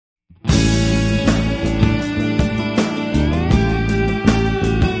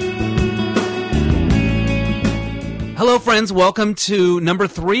Hello, friends. Welcome to number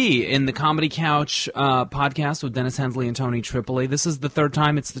 3 in the Comedy Couch podcast with Dennis Hensley and Tony Tripoli. This is the third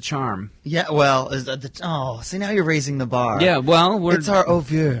time. It's the charm. Yeah, well, see, now you're raising the bar. Yeah, well, it's our au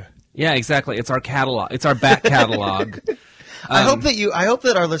vieux. Yeah, exactly. It's our catalog. It's our back catalog. I hope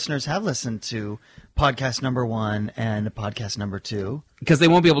that our listeners have listened to podcast number 1 and podcast number 2. Because they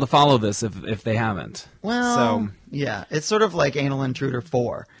won't be able to follow this if they haven't. Well, yeah, it's sort of like Anal Intruder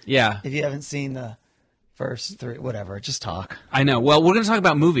 4. Yeah. If you haven't seen the first 3, whatever, just talk. I know. Well, we're going to talk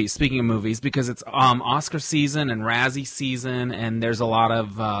about movies, speaking of movies, because it's Oscar season and Razzie season, and there's a lot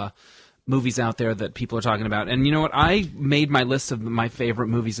of movies out there that people are talking about. And you know what? I made my list of my favorite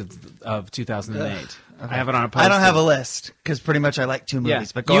movies of 2008. Okay. I have it on a post-it. I don't have a list, because pretty much I like 2 movies.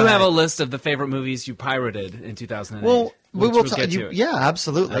 Yeah. But go you ahead. have a list of the favorite movies you pirated in 2008. Well, we will get to it. Yeah,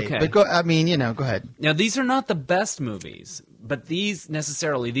 absolutely. Okay. But go ahead. Now, these are not the best movies, but these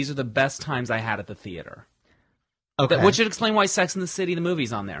are the best times I had at the theater. Okay. Which should explain why Sex and the City, the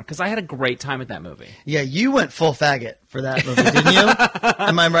movie's on there, because I had a great time at that movie. Yeah, you went full faggot for that movie, didn't you?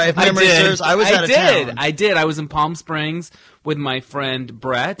 Am I right? If memory serves, I was out of town. I did. I was in Palm Springs with my friend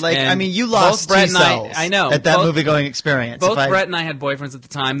Brett. You lost Brett 2 cells I know. at that movie-going experience. Both Brett and I had boyfriends at the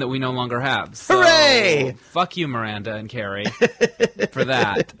time that we no longer have. So, hooray! Fuck you, Miranda and Carrie, for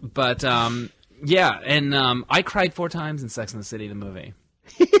that. But, yeah, and I cried 4 times in Sex and the City, the movie.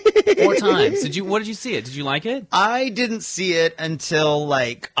 4 times. What did you see it? Did you like it? I didn't see it until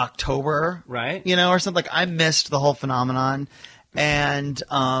like October, right? Or something. I missed the whole phenomenon, and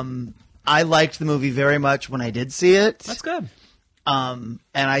I liked the movie very much when I did see it. That's good. And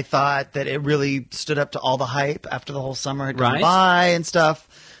I thought that it really stood up to all the hype after the whole summer had gone by and stuff.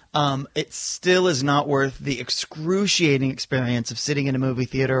 It still is not worth the excruciating experience of sitting in a movie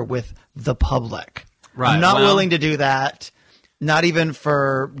theater with the public. Right. I'm not willing to do that. Not even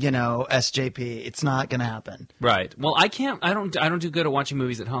for, SJP. It's not going to happen. Right. Well, I don't do good at watching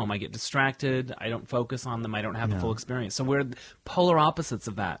movies at home. I get distracted. I don't focus on them. I don't have the full experience. So we're polar opposites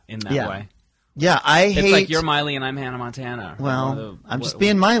of that in that way. Yeah, It's like you're Miley and I'm Hannah Montana. Well, I'm just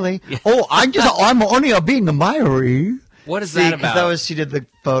being Miley. Yeah. Oh, I'm only being a Miley. What is that about? Because she did the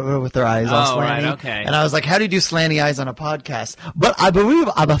photo with her eyes all slanty. Right, okay. And I was like, how do you do slanty eyes on a podcast? But I believe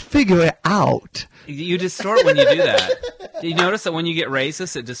I'm going to figure it out. You distort when you do that. Do you notice that when you get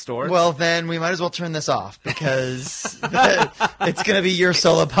racist, it distorts? Well, then we might as well turn this off because it's going to be your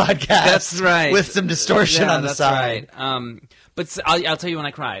solo podcast. That's right. With some distortion on the side. Right. But I'll tell you when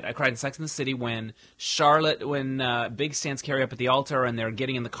I cried. I cried in Sex and the City when Big stands Carrie up at the altar and they're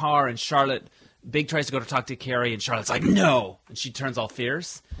getting in the car and Big tries to go to talk to Carrie and Charlotte's like, no! And she turns all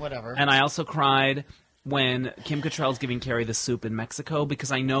fierce. Whatever. And I also cried when Kim Cattrall's giving Carrie the soup in Mexico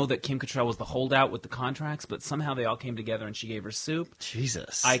because I know that Kim Cattrall was the holdout with the contracts, but somehow they all came together and she gave her soup.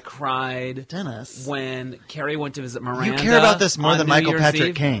 Jesus. I cried, Dennis, when Carrie went to visit Miranda. You care about this more than Michael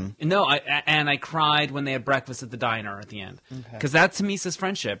Patrick King. No, I cried when they had breakfast at the diner at the end because that to me says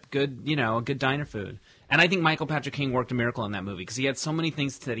friendship. Good, good diner food. And I think Michael Patrick King worked a miracle in that movie because he had so many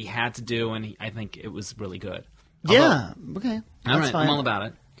things that he had to do, and I think it was really good. Yeah. Okay. All right. Fine. I'm all about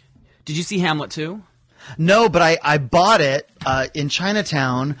it. Did you see Hamlet 2? No, but I bought it in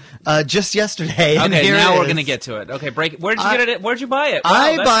Chinatown just yesterday. Okay, now we're going to get to it. Okay, break. Where did you get it? Where did you buy it?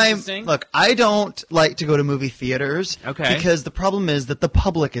 Wow, Look, I don't like to go to movie theaters. Okay. Because the problem is that the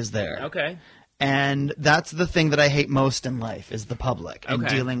public is there. Okay. And that's the thing that I hate most in life is the public and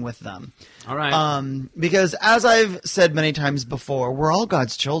dealing with them. All right. Because as I've said many times before, we're all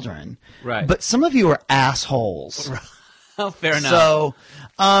God's children. Right. But some of you are assholes. Oh, fair enough.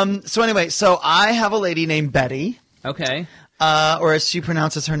 So anyway, I have a lady named Betty. Okay. Or as she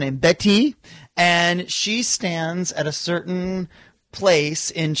pronounces her name, Betty. And she stands at a certain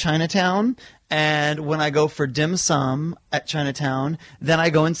place in Chinatown. And when I go for dim sum at Chinatown, then I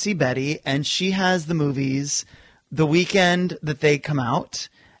go and see Betty. And she has the movies the weekend that they come out.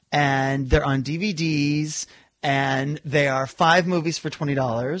 And they're on DVDs. And they are 5 movies for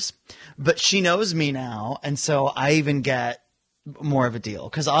 $20. But she knows me now. And so I even get more of a deal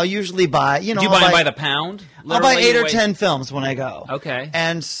because I'll usually buy, Do you buy by the pound? I'll buy 8 or 10 films when I go. Okay.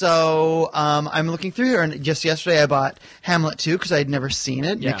 And so I'm looking through here, and just yesterday I bought Hamlet 2 because I had never seen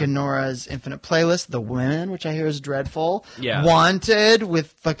it. Yeah. Nick and Nora's Infinite Playlist, The Women, which I hear is dreadful. Yeah. Wanted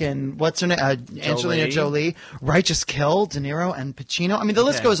with fucking what's her name, Angelina Jolie, Righteous Kill, De Niro, and Pacino. I mean, the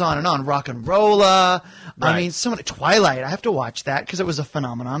list goes on and on. Rock and Rolla. Right. I mean, so many. Twilight. I have to watch that because it was a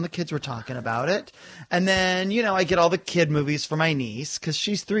phenomenon. The kids were talking about it, and then I get all the kid movies for my niece because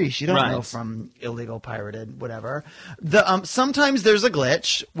she's 3. She don't know from illegal pirated whatever. Sometimes there's a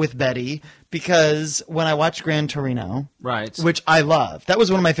glitch with Betty because when I watch Gran Torino, right, which I love, that was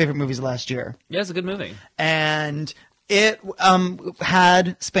one of my favorite movies last year. Yeah, it's a good movie. And It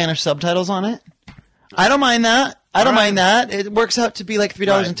had Spanish subtitles on it. I don't mind that. I don't mind that. It works out to be like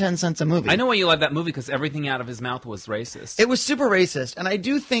 $3.10 a movie. I know why you love that movie, because everything out of his mouth was racist. It was super racist, and I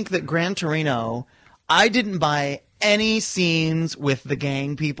do think that Gran Torino, I didn't buy any scenes with the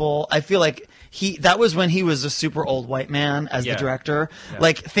gang people. I feel like that was when he was a super old white man as the director. Yeah.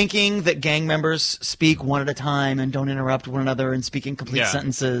 Like, thinking that gang members speak one at a time and don't interrupt one another and speak in complete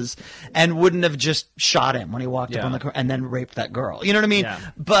sentences, and wouldn't have just shot him when he walked up on the car and then raped that girl. You know what I mean? Yeah.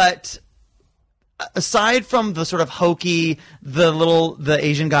 But aside from the sort of hokey, the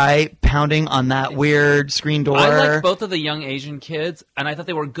Asian guy pounding on that weird screen door. I liked both of the young Asian kids, and I thought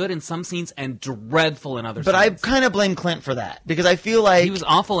they were good in some scenes and dreadful in other scenes. But I kind of blame Clint for that, because I feel like he was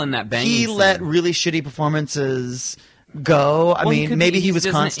awful in that banging He scene. let really shitty performances go. I mean, maybe he was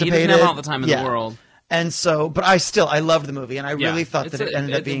constipated. He doesn't have all the time in the world. And so, but I loved the movie, and I really thought that it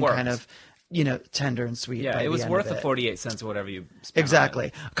ended up being kind of, tender and sweet. Yeah, it was worth the 48 cents or whatever you spent.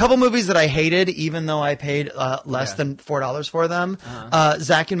 Exactly. A couple movies that I hated, even though I paid less than $4 for them.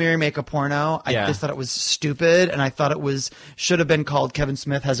 Zack and Miri Make a Porno. I just thought it was stupid, and I thought it should have been called Kevin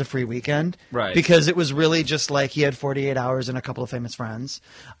Smith Has a Free Weekend. Right. Because it was really just like he had 48 hours and a couple of famous friends.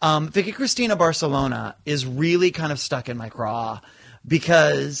 Vicky Cristina Barcelona is really kind of stuck in my craw,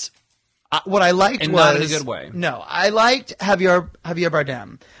 because what I liked was not in a good way. No, I liked Javier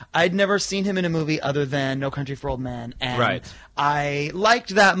Bardem. I'd never seen him in a movie other than No Country for Old Men, and I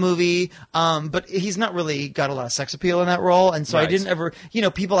liked that movie. But he's not really got a lot of sex appeal in that role, and so I didn't ever.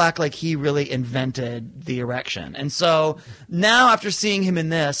 People act like he really invented the erection, and so now after seeing him in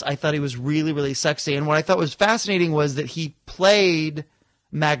this, I thought he was really, really sexy. And what I thought was fascinating was that he played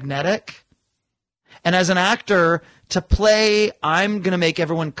magnetic, and as an actor, to play I'm going to make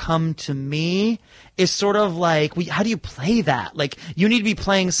everyone come to me is sort of like, how do you play that? Like, you need to be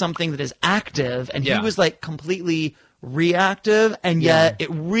playing something that is active, and he was like completely reactive, and yet it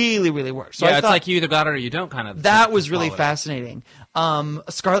really, really works. So it's like you either got it or you don't kind of. That was really fascinating.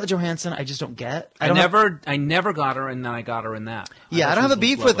 Scarlett Johansson, I just don't get. I never got her, and then I got her in that. I don't have a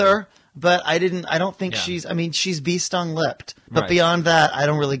beef with her. But I don't think she's bee stung lipped. But beyond that, I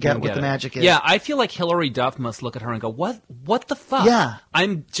don't really get what the magic is. Yeah, I feel like Hilary Duff must look at her and go, what the fuck? Yeah.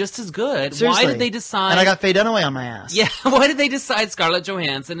 I'm just as good. Seriously. Why did they decide? And I got Faye Dunaway on my ass. Yeah, why did they decide Scarlett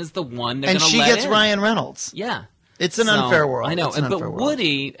Johansson is the one they're going to let in? And she gets Ryan Reynolds. Yeah. It's an unfair world. I know. But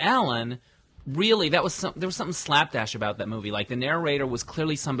Woody Allen, really, there was something slapdash about that movie. Like, the narrator was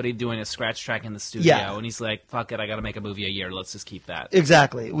clearly somebody doing a scratch track in the studio, and he's like, fuck it, I got to make a movie a year. Let's just keep that.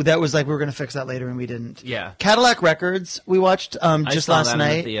 Exactly. That was like, we were going to fix that later, and we didn't. Yeah. Cadillac Records, we watched just last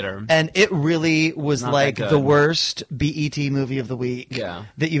night. In the theater. And it really was like the worst BET movie of the week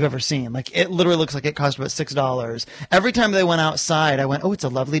that you've ever seen. Like, it literally looks like it cost about $6. Every time they went outside, I went, oh, it's a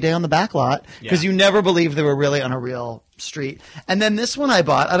lovely day on the back lot. Because you never believed they were really on a real street. And then this one I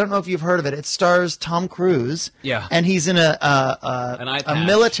bought, I don't know if you've heard of it. It stars Tom Cruise. Yeah. And he's in a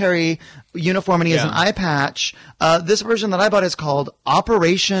military uniform, and he has an eye patch. This version that I bought is called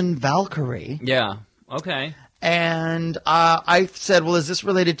Operation Valkyrie. Yeah. Okay. And I said, well, is this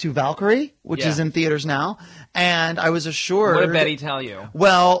related to Valkyrie, which is in theaters now? And I was assured. What did Betty tell you?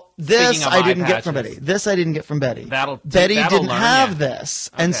 Well, this I didn't get from Betty. Betty didn't have this.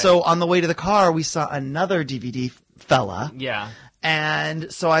 Okay. And so on the way to the car, we saw another DVD fella. Yeah.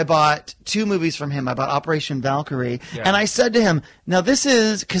 And so I bought 2 movies from him. I bought Operation Valkyrie. Yeah. And I said to him, now this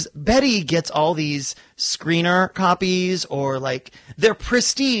is, because Betty gets all these screener copies, or like, they're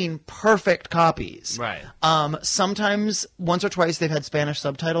pristine, perfect copies. Right. Sometimes, once or twice, they've had Spanish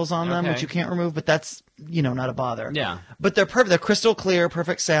subtitles on them, which you can't remove, but that's, not a bother. Yeah. But they're perfect. They're crystal clear,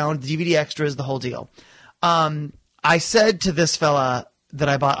 perfect sound, DVD extras, the whole deal. I said to this fella that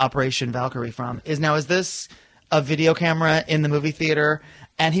I bought Operation Valkyrie from, is this a video camera in the movie theater?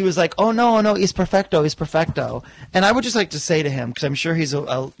 And he was like, oh, no, it's perfecto. And I would just like to say to him, because I'm sure he's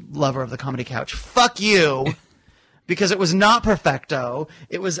a lover of the comedy couch, fuck you, because it was not perfecto.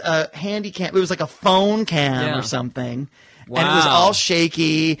 It was a handy cam. It was like a phone cam or something. Wow. And it was all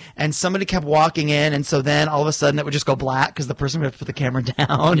shaky, and somebody kept walking in, and so then all of a sudden it would just go black because the person would have to put the camera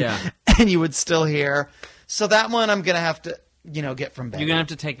down, and you would still hear. So that one I'm going to have to, get from Betty. You're going to have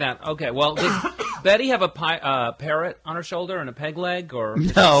to take that. Okay, well, does Betty have a parrot on her shoulder and a peg leg? Or does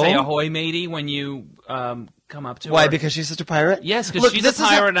she say ahoy matey when you come up to her? Why, because she's such a pirate? Yes, because she's a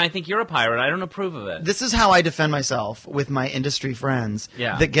pirate, and I think you're a pirate. I don't approve of it. This is how I defend myself with my industry friends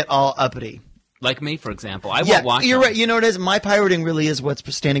that get all uppity. Like me, for example. I Yeah, won't watch you're them. right. You know what it is? My pirating really is what's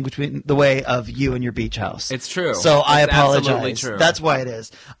standing between the way of you and your beach house. It's true. So I It's apologize. absolutely true. That's why it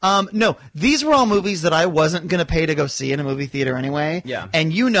is. No, these were all movies that I wasn't going to pay to go see in a movie theater anyway. Yeah.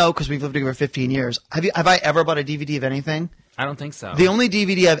 And you know, because we've lived together for 15 years, have I ever bought a DVD of anything? I don't think so. The only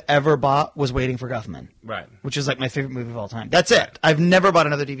DVD I've ever bought was Waiting for Guffman. Right. Which is like my favorite movie of all time. That's it. I've never bought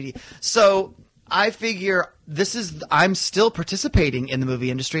another DVD. So I figure I'm still participating in the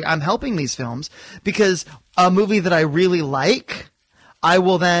movie industry. I'm helping these films because a movie that I really like, I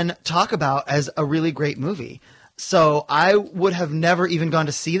will then talk about as a really great movie. So I would have never even gone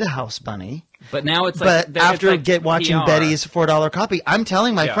to see The House Bunny. But now it's like... But after watching PR. Betty's $4 copy, I'm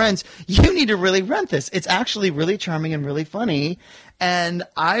telling my Yeah. friends, you need to really rent this. It's actually really charming and really funny. And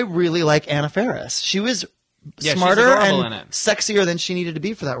I really like Anna Faris. She was Yeah, she's smarter adorable and in it. sexier than she needed to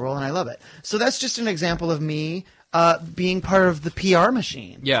be for that role, and I love it. So that's just an example of me being part of the PR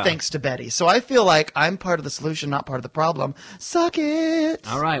machine, Yeah. thanks to Betty. So I feel like I'm part of the solution, not part of the problem. Suck it.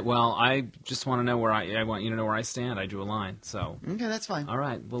 All right. Well, I just want to know where I want you to know where I stand. I drew a line. So, Okay, that's fine. all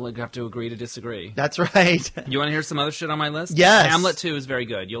right. We'll have to agree to disagree. That's right. You want to hear some other shit on my list? Yes. Hamlet 2 is very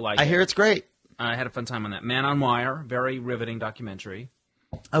good. You'll like it. I hear it's great. I had a fun time on that. Man on Wire, very riveting documentary.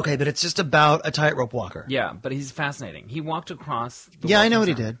 Okay, but it's just about a tightrope walker. Yeah, but he's fascinating. He walked across. Yeah, I know what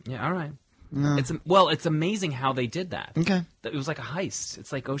walking he zone. did. Yeah, all right. It's amazing how they did that. Okay. It was like a heist.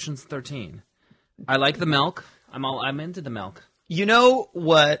 It's like Ocean's 13. I like the milk. I'm into the milk. You know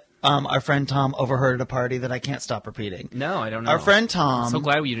what our friend Tom overheard at a party that I can't stop repeating? No, I don't know. Our friend Tom, I'm so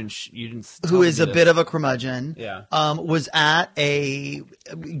glad you didn't. who is a bit of a curmudgeon, Yeah. was at a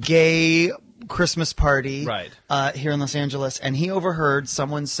gay Christmas party Right. Here in Los Angeles, and he overheard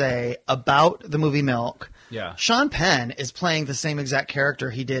someone say about the movie Milk, Yeah. Sean Penn is playing the same exact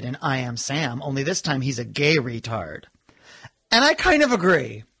character he did in I Am Sam, only this time he's a gay retard. And I kind of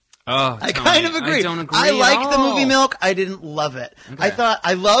agree. Oh, I Tony, kind of agree. I don't agree. I at liked the all. movie Milk. I didn't love it. Okay.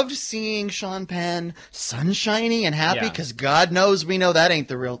 I loved seeing Sean Penn sunshiny and happy Yeah. because God knows we know that ain't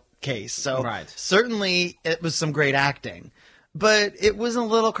the real case. So Right. certainly it was some great acting, but it was a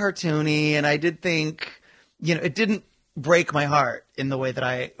little cartoony, and I did think, it didn't break my heart in the way that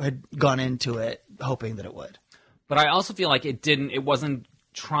I had gone into it hoping that it would. But I also feel like it wasn't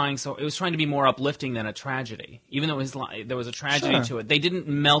trying it was trying to be more uplifting than a tragedy. Even though there was a tragedy Sure. to it, they didn't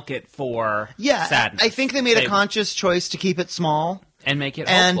milk it for Yeah, sadness. I think they made a conscious choice to keep it small, and make it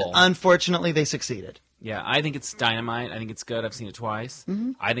and hopeful. unfortunately they succeeded. Yeah, I think it's dynamite. I think it's good. I've seen it twice.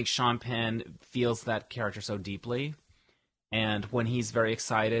 Mm-hmm. I think Sean Penn feels that character so deeply, and when he's very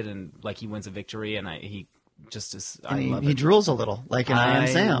excited and like he wins a victory, and he just is. I love He it. drools a little, like in I Am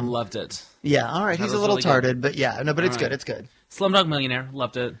Sam. loved it. Yeah, all right. That He's a was little really good. tarded, but yeah, no, but it's All good. right. It's good. Slumdog Millionaire,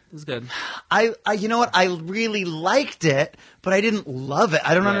 loved it. It was good. I you know what? I really liked it, but I didn't love it.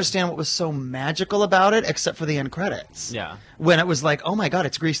 I don't Right. understand what was so magical about it, except for the end credits. Yeah. When it was like, oh my god,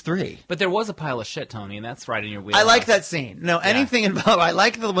 it's Grease 3. But there was a pile of shit, Tony, and that's right in your wheelhouse. I like that scene. No, anything involved. I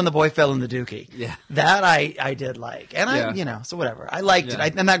like when the boy fell in the dookie. Yeah. That I did like, and Yeah. so whatever. I liked Yeah.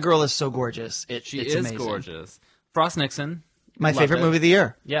 it. And that girl is so gorgeous. She it's is amazing. gorgeous. Frost Nixon. My loved favorite it. movie of the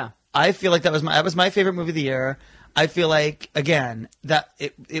year. Yeah. I feel like that was my favorite movie of the year. I feel like, again, that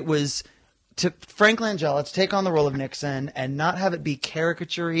it was to Frank Langella to take on the role of Nixon and not have it be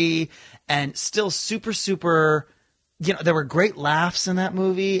caricature-y and still super, super, there were great laughs in that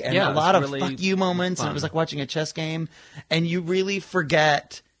movie and Yeah, a it lot of was really fuck you moments, and fun. it was like watching a chess game, and you really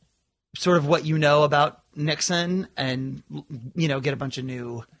forget sort of what you know about Nixon and, get a bunch of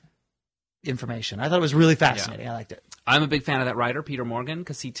new information. I thought it was really fascinating. I liked it. I'm a big fan of that writer, Peter Morgan,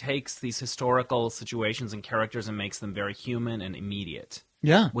 because he takes these historical situations and characters and makes them very human and immediate.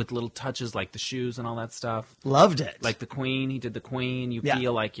 Yeah. With little touches like the shoes and all that stuff. Loved it. Like the Queen, he did the Queen. You Yeah.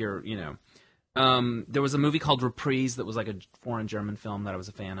 feel like you're, there was a movie called Reprise that was like a foreign German film that I was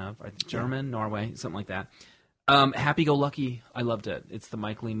a fan of. German, Norway, something like that. Happy Go Lucky, I loved it. It's the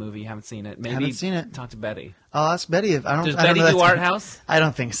Mike Lee movie. Haven't seen it. Maybe Haven't seen it. Talk to Betty. I'll ask Betty if I don't. Does I don't Betty know do that's- art house? I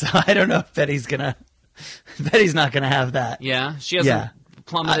don't think so. I don't know if Betty's gonna. Betty's not gonna have that. Yeah, she hasn't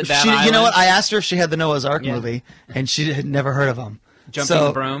plummeted that You island. know what? I asked her if she had the Noah's Ark Yeah. movie, and she had never heard of them. Jumping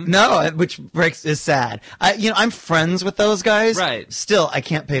the Broom? No, which is sad. I'm friends with those guys. Right. Still, I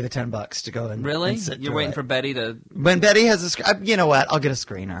can't pay the $10 to go and Really? and sit You're through waiting it. for Betty to... When Betty has you know what? I'll get a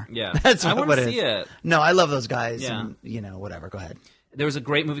screener. Yeah. That's I what wanna it is. see it. No, I love those guys. Yeah. And, whatever. Go ahead. There was a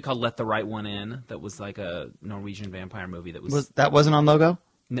great movie called Let the Right One In that was like a Norwegian vampire movie that was... That wasn't on Logo?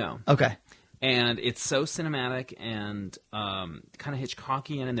 No. Okay. And it's so cinematic and kind of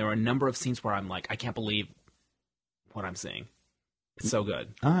Hitchcockian, and there were a number of scenes where I'm like, I can't believe what I'm seeing. It's so good.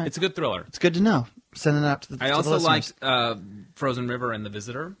 All right. It's a good thriller. It's good to know. Sending it out to the I to the also listeners. liked Frozen River and The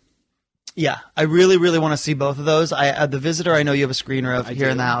Visitor. Yeah, I really, really want to see both of those. The Visitor, I know you have a screener of here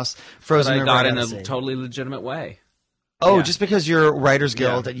in the house. Frozen But I River, got I in gotta a see. totally legitimate way. Oh, Yeah. just because you're Writers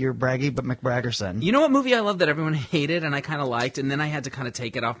Guild, Yeah. that you're braggy, but McBraggerson. You know what movie I love that everyone hated and I kind of liked, and then I had to kind of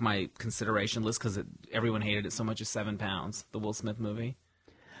take it off my consideration list because everyone hated it so much, is 7 Pounds, the Will Smith movie.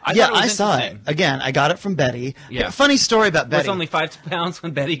 I saw it. interesting. Again, I got it from Betty. Yeah. Funny story about It Betty. was only 5 pounds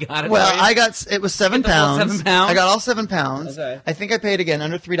when Betty got it. Well, for you? it was 7 Get the full pounds. 7 pounds? I got all 7 pounds. Okay. I think I paid again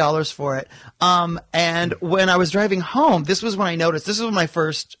under $3 for it. And when I was driving home, this was when I noticed. This was my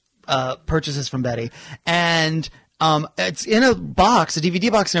first purchases from Betty, and it's in a box, a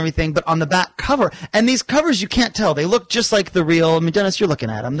DVD box and everything, but on the back cover. And these covers, you can't tell. They look just like the real. I mean, Dennis, you're looking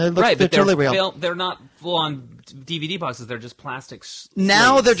at them. They're right, but totally real. they're not full-on DVD boxes. They're just plastic.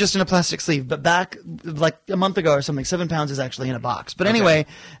 Now sleeves. they're just in a plastic sleeve, but back like a month ago or something, 7 pounds is actually in a box. But anyway,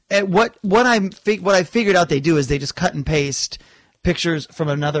 what I figured out they do is they just cut and paste pictures from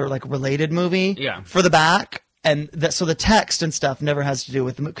another like related movie Yeah. for the back, and so the text and stuff never has to do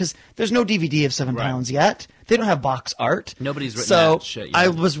with the movie because there's no DVD of 7 Right. pounds yet. They don't have box art. Nobody's written so that shit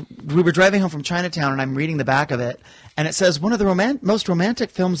yet. we were driving home from Chinatown, and I'm reading the back of it, and it says one of the most romantic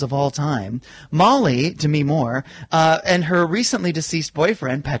films of all time. Molly, Demi Moore, and her recently deceased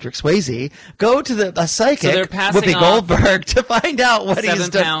boyfriend Patrick Swayze go to a psychic, So they're passing Whoopi off Goldberg, to find out what he's 7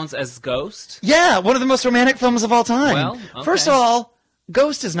 done. pounds as Ghost. Yeah, one of the most romantic films of all time. Well, okay. First of all,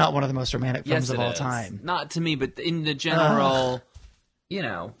 Ghost is not one of the most romantic films Yes, of it all is. time. Not to me, but in the general, First in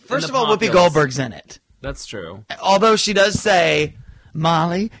of the all, Whoopi populace. Goldberg's in it. That's true. Although she does say,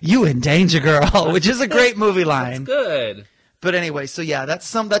 "Molly, you in danger, girl," which is a great movie line. Good. But anyway, so yeah,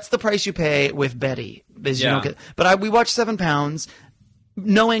 that's the price you pay with Betty. Is you Yeah. don't get, but we watched 7 pounds,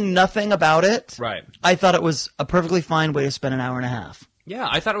 knowing nothing about it. Right. I thought it was a perfectly fine way to spend an hour and a half. Yeah,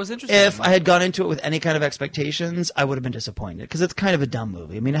 I thought it was interesting. If I had gone into it with any kind of expectations, I would have been disappointed because it's kind of a dumb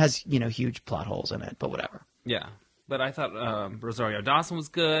movie. I mean, it has huge plot holes in it, but whatever. Yeah, but I thought Rosario Dawson was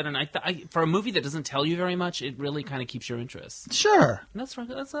good, and I for a movie that doesn't tell you very much, it really kind of keeps your interest. Sure, And that's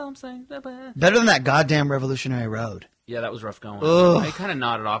all I'm saying. better than that goddamn Revolutionary Road. Yeah, that was rough going. Ugh. I kind of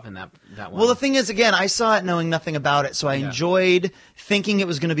nodded off in that one. Well, the thing is, again, I saw it knowing nothing about it, so I enjoyed thinking it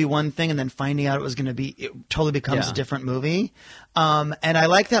was going to be one thing and then finding out it totally becomes Yeah. a different movie. And I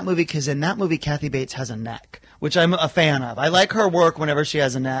like that movie because in that movie, Kathy Bates has a neck, which I'm a fan of. I like her work whenever she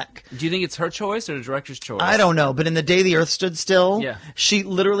has a neck. Do you think it's her choice or the director's choice? I don't know, but in The Day the Earth Stood Still, Yeah. she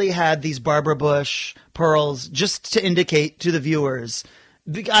literally had these Barbara Bush pearls just to indicate to the viewers.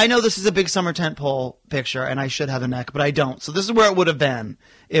 I know this is a big summer tentpole picture, and I should have a neck, but I don't. So this is where it would have been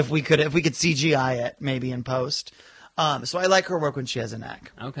if we could CGI it maybe in post. So I like her work when she has a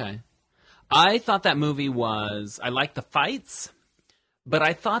neck. Okay. I thought that movie was. I liked the fights, but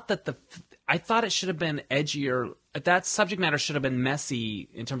I thought that I thought it should have been edgier. That subject matter should have been messy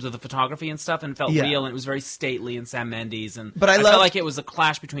in terms of the photography and stuff, and felt Yeah. real. And it was very stately and Sam Mendes, and But I felt loved- like it was a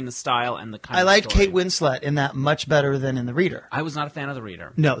clash between the style and the kind. I of liked story. Kate Winslet in that much better than in The Reader. I was not a fan of The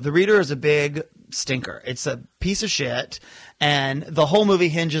Reader. No, The Reader is a big stinker. It's a piece of shit, and the whole movie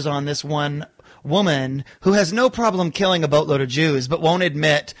hinges on this one woman who has no problem killing a boatload of Jews, but won't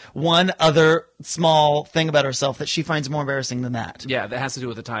admit one other small thing about herself that she finds more embarrassing than that. Yeah, that has to do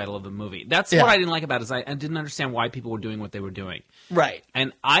with the title of the movie. That's Yeah. what I didn't like about it. Is I didn't understand why people were doing what they were doing. Right.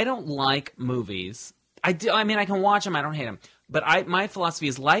 And I don't like movies. I mean, I can watch them. I don't hate them. But my philosophy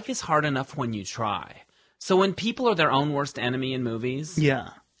is life is hard enough when you try. So when people are their own worst enemy in movies, Yeah.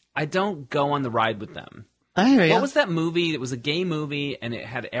 I don't go on the ride with them. I hear you. What was that movie? It was a gay movie, and it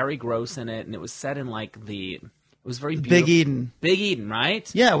had Ari Gross in it, and it was set in it was very beautiful. Big Eden. Big Eden,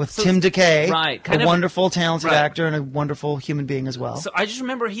 right? Yeah, with So- Tim DeKay, right, a wonderful, talented right. actor and a wonderful human being as well. So I just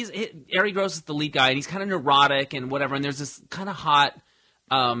remember Ari Gross is the lead guy, and he's kind of neurotic and whatever. And there's this kind of hot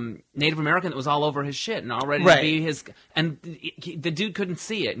Native American that was all over his shit and all ready to Right. be his. And the dude couldn't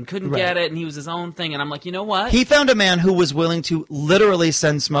see it and couldn't Right. get it, and he was his own thing. And I'm like, you know what? He found a man who was willing to literally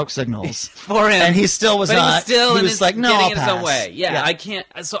send smoke signals For him, and he still was but not. He was still he in was his, like, no, getting I'll in his own pass. way. Yeah, I can't.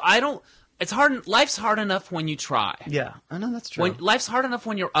 So I don't. It's hard. Life's hard enough when you try. Yeah, I know that's true. Life's hard enough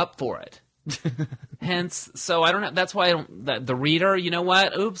when you're up for it. Hence, so I don't have. That's why I don't. The Reader. You know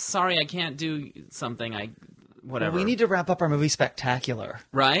what? Oops, sorry, I can't do something. Whatever. We need to wrap up our movie spectacular.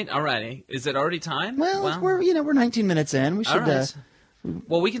 Right. Alrighty. Is it already time? Well, we're 19 minutes in. We all should. right.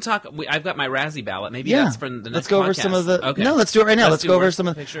 Well, we can talk. I've got my Razzie ballot. Maybe Yeah, that's for the next let's go over podcast. some of the. Okay. No, let's do it right now. Let's do go over worst some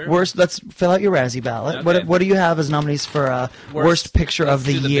of the picture. worst. Let's fill out your Razzie ballot. Okay. What do you have as nominees for worst picture let's of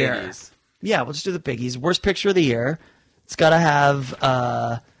the do year? biggies. Yeah, we'll just do the biggies. Worst picture of the year. It's got to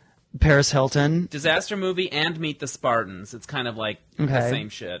have Paris Hilton. Disaster movie and Meet the Spartans. It's kind of like the Okay. same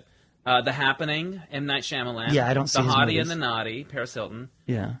shit. The Happening, M. Night Shyamalan. Yeah, I don't see The his Hottie movies. and the Naughty, Paris Hilton.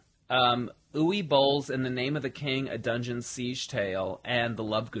 Yeah. Uwe Boll's In the Name of the King, A Dungeon Siege Tale, and The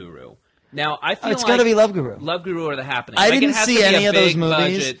Love Guru. Now, I feel It's got to be Love Guru. Love Guru are the happening. I Like, it didn't has see to be any a of those big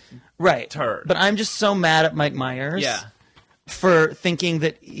movies. budget Right. turd. But I'm just so mad at Mike Myers. Yeah. For thinking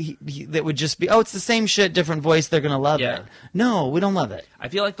that that would just be, oh, it's the same shit, different voice, they're going to love Yeah. it. No, we don't love it. I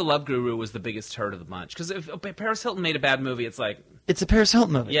feel like The Love Guru was the biggest turd of the bunch. Because if Paris Hilton made a bad movie, it's like, It's a Paris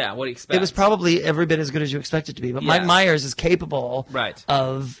Hilton movie. yeah, what do you expect? It was probably every bit as good as you expect it to be. But Mike Yeah. Myers is capable Right.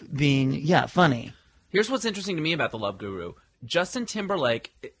 of being, funny. Here's what's interesting to me about The Love Guru. Justin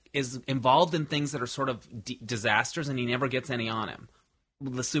Timberlake is involved in things that are sort of disasters, and he never gets any on him.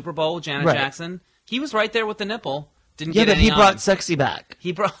 The Super Bowl, Janet Right. Jackson, he was right there with the nipple. Didn't Yeah, get but any he on brought him. sexy back.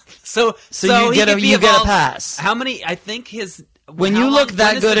 He brought so you he get could a be you get a involved- pass. How many? I think his When how you long- look when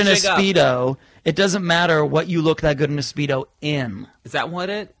that is good the in a jig up? Speedo, it doesn't matter what you look that good in a Speedo in. Is that what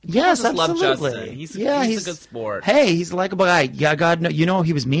it? Yes, I just love absolutely. Justin. He's a good sport. Hey, he's a likable guy. Yeah, God, no, you know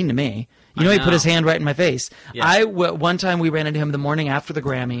he was mean to me. You know I he put know. his hand right in my face. Yeah. One time we ran into him the morning after the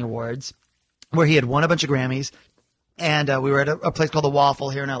Grammy Awards, where he had won a bunch of Grammys. And we were at a place called the Waffle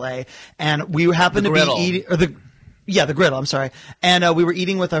here in LA, and we happened The to Griddle. be eating, the Griddle. I'm sorry, and we were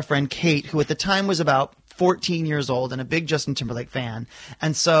eating with our friend Kate, who at the time was about 14 years old and a big Justin Timberlake fan.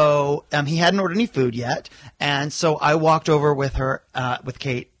 And so he hadn't ordered any food yet, and so I walked over with her, with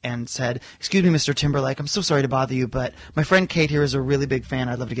Kate, and said, "Excuse me, Mr. Timberlake, I'm so sorry to bother you, but my friend Kate here is a really big fan.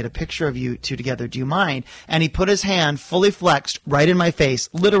 I'd love to get a picture of you two together. Do you mind?" And he put his hand fully flexed right in my face,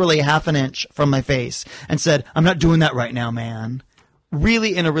 literally half an inch from my face, and said, "I'm not doing that right now, man."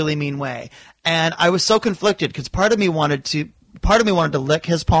 Really, in a really mean way. And I was so conflicted because part of me wanted to lick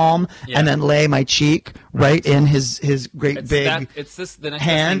his palm and then lay my cheek right in his great It's big that, it's this the next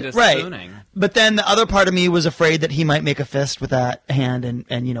hand, thing to right? spooning. But then the other part of me was afraid that he might make a fist with that hand and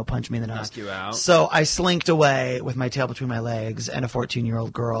punch me in the nose, Knock you out. So I slinked away with my tail between my legs and a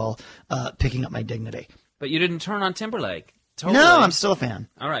 14-year-old girl picking up my dignity. But you didn't turn on Timberlake. Totally. No, I'm still a fan.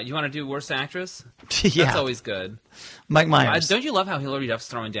 All right, you want to do worst actress? Yeah. That's always good. Mike Myers. Don't you love how Hilary Duff's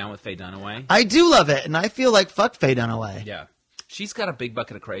throwing down with Faye Dunaway? I do love it, and I feel like fuck Faye Dunaway. Yeah. She's got a big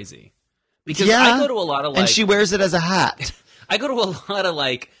bucket of crazy. Because Yeah. I go to a lot of and she wears it as a hat. I go to a lot of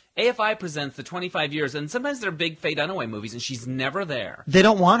AFI presents the 25 years, and sometimes they're big Faye Dunaway movies, and she's never there. They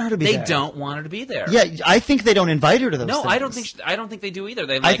don't want her to be They there. don't want her to be there. Yeah, I think they don't invite her to those No, things. I don't think they do either.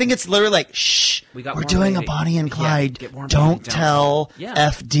 I think it's literally like, shh, We got we're more doing baby. a Bonnie and Yeah, Clyde. get more baby, Don't don't tell tell. Yeah.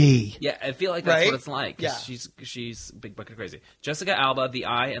 FD. Yeah, I feel like that's Right? what it's like. 'Cause Yeah. she's big bucket of crazy. Jessica Alba, The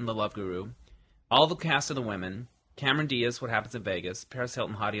Eye, and The Love Guru. All the cast of The Women. Cameron Diaz, What Happens in Vegas. Paris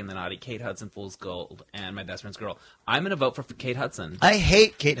Hilton, Hottie and the Naughty. Kate Hudson, Fool's Gold. And My Best Friend's Girl. I'm going to vote for Kate Hudson. I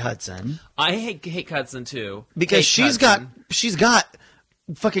hate Kate Hudson I hate Kate Hudson, too. because Kate she's got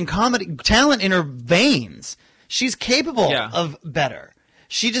fucking comedy talent in her veins. She's capable Yeah. of better.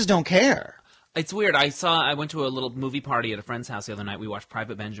 She just don't care. It's weird. I went to a little movie party at a friend's house the other night. We watched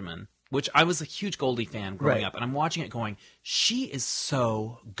Private Benjamin, which I was a huge Goldie fan growing Right. up. And I'm watching it going, she is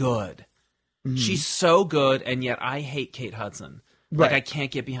so good. Mm-hmm. She's so good, and yet I hate Kate Hudson. Like, Right. I can't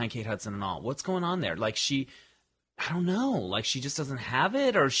get behind Kate Hudson at all. What's going on there? I don't know. Like, she just doesn't have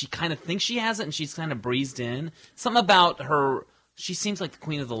it, or she kind of thinks she has it, and she's kind of breezed in. Something about her, she seems like the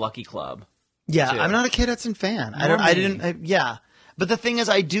queen of the Lucky Club. Yeah, too. I'm not a Kate Hudson fan. Nor me. Yeah. But the thing is,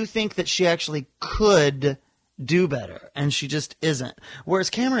 I do think that she actually could do better, and she just isn't. Whereas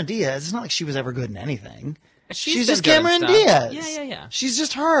Cameron Diaz, it's not like she was ever good in anything. She's She's been just good in Cameron stuff. Diaz. Yeah. She's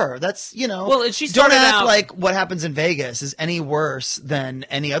just her. That's, Well, and she don't started act out- like What Happens in Vegas is any worse than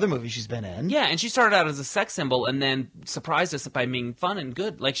any other movie she's been in. Yeah, and she started out as a sex symbol and then surprised us by being fun and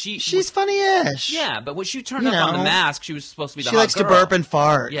good. She's funny-ish. Yeah, but when she turned You up on The know, Mask, she was supposed to be the She hot likes to girl. burp and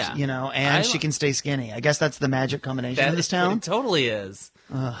fart, Yeah. and she can stay skinny. I guess that's the magic combination of this town. It totally is.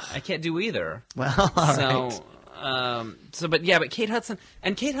 I can't do either. Well, all right. But Kate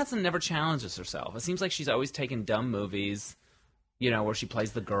Hudson never challenges herself. It seems like she's always taking dumb movies, where she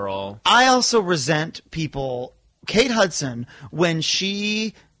plays the girl. I also resent people. Kate Hudson, when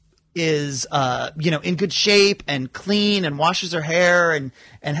she is, in good shape and clean and washes her hair and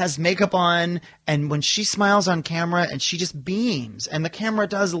has makeup on, and when she smiles on camera and she just beams, and the camera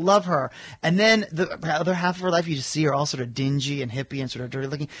does love her. And then the other half of her life, you just see her all sort of dingy and hippie and sort of dirty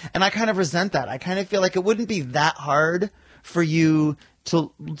looking. And I kind of resent that. I kind of feel like it wouldn't be that hard for you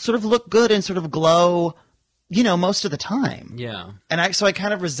to sort of look good and sort of glow most of the time. Yeah. And so I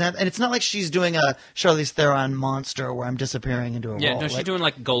kind of resent, and it's not like she's doing a Charlize Theron monster where I'm disappearing into a Yeah, role. no, she's doing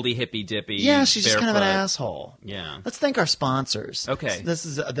like Goldie Hippie Dippy. Yeah, she's just kind of an barefoot. asshole. Yeah. Let's thank our sponsors. Okay. This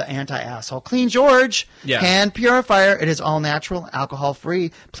is the anti-asshole. Clean George. Yeah. Hand purifier. It is all natural,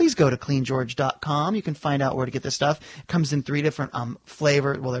 alcohol-free. Please go to cleangeorge.com. You can find out where to get this stuff. It comes in 3 different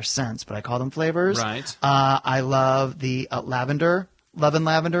flavors. Well, they're scents, but I call them flavors. Right. I love the lavender. Love and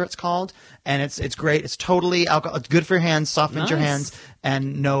Lavender, it's called, and it's great. It's totally alcohol. It's good for your hands, softens your Nice. hands,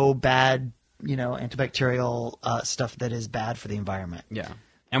 and no bad, antibacterial stuff that is bad for the environment. Yeah.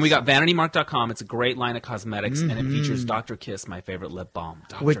 And we got VanityMark.com. It's a great line of cosmetics, and it Mm-hmm. features Dr. Kiss, my favorite lip balm.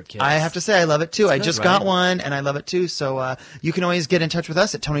 Dr. Which Kiss. I have to say, I love it too. I good, just got right? one, and I love it too. So you can always get in touch with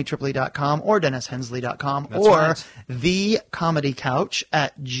us at TonyTripoli.com or DennisHensley.com That's or right.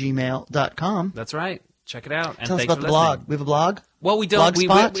 TheComedyCouch@gmail.com. That's right. Check it out. And Tell us thanks about for the blog. listening. We have a blog? Well, we don't.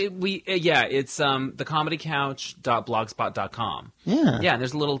 Blogspot? Yeah, it's thecomedycouch.blogspot.com. Yeah. Yeah, and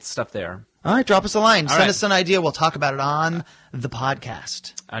there's a little stuff there. All right, drop us a line. Send right. us an idea. We'll talk about it on the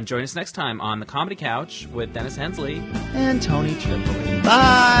podcast. And join us next time on The Comedy Couch with Dennis Hensley. And Tony Tripoli.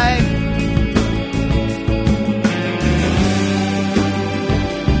 Bye!